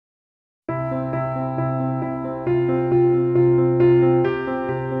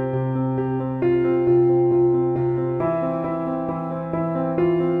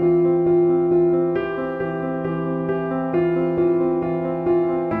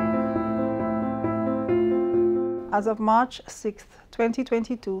As of March 6,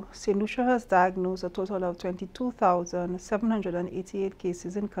 2022, St. Lucia has diagnosed a total of 22,788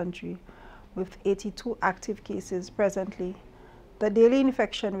 cases in country, with 82 active cases presently. The daily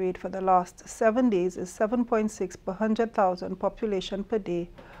infection rate for the last 7 days is 7.6 per 100,000 population per day,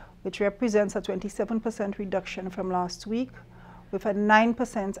 which represents a 27% reduction from last week, with a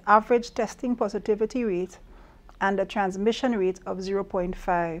 9% average testing positivity rate and a transmission rate of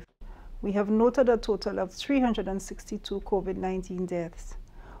 0.5. We have noted a total of 362 COVID-19 deaths.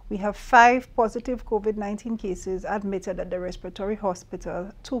 We have 5 positive COVID-19 cases admitted at the respiratory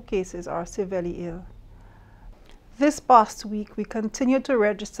hospital. 2 cases are severely ill. This past week, we continue to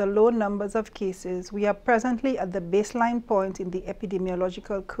register low numbers of cases. We are presently at the baseline point in the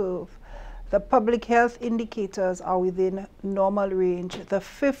epidemiological curve. The public health indicators are within normal range. The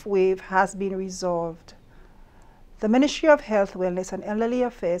 5th wave has been resolved. The Ministry of Health, Wellness and Elderly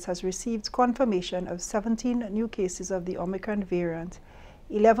Affairs has received confirmation of 17 new cases of the Omicron variant.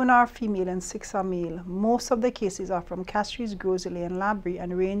 11 are female and 6 are male. Most of the cases are from Castries, Grosley and Labrie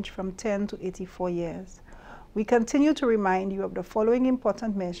and range from 10 to 84 years. We continue to remind you of the following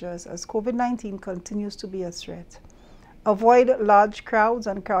important measures as COVID-19 continues to be a threat. Avoid large crowds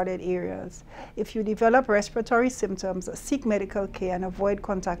and crowded areas. If you develop respiratory symptoms, seek medical care and avoid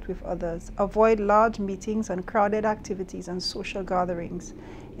contact with others. Avoid large meetings and crowded activities and social gatherings.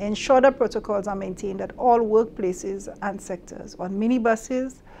 Ensure the protocols are maintained at all workplaces and sectors. On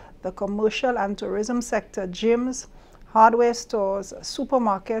minibuses, the commercial and tourism sector, gyms, hardware stores,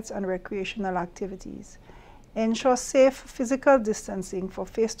 supermarkets, and recreational activities. Ensure safe physical distancing for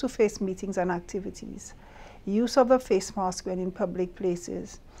face-to-face meetings and activities. Use of the face mask when in public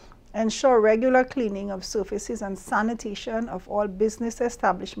places. Ensure regular cleaning of surfaces and sanitation of all business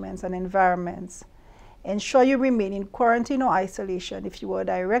establishments and environments. Ensure you remain in quarantine or isolation if you are a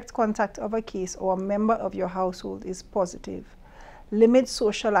direct contact of a case or a member of your household is positive. Limit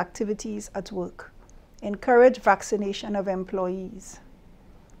social activities at work. Encourage vaccination of employees.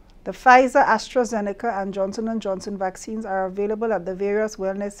 The Pfizer, AstraZeneca, and Johnson & Johnson vaccines are available at the various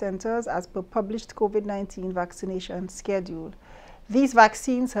wellness centers as per published COVID-19 vaccination schedule. These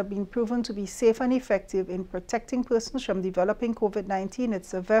vaccines have been proven to be safe and effective in protecting persons from developing COVID-19, its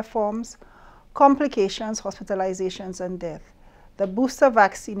severe forms, complications, hospitalizations, and death. The booster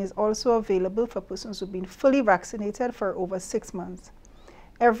vaccine is also available for persons who have been fully vaccinated for over 6 months.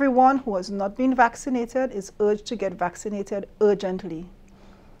 Everyone who has not been vaccinated is urged to get vaccinated urgently.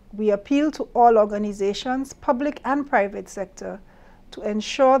 We appeal to all organizations, public and private sector, to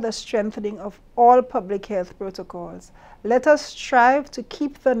ensure the strengthening of all public health protocols. Let us strive to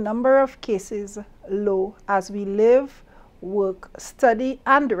keep the number of cases low as we live, work, study,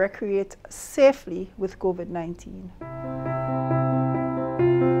 and recreate safely with COVID-19.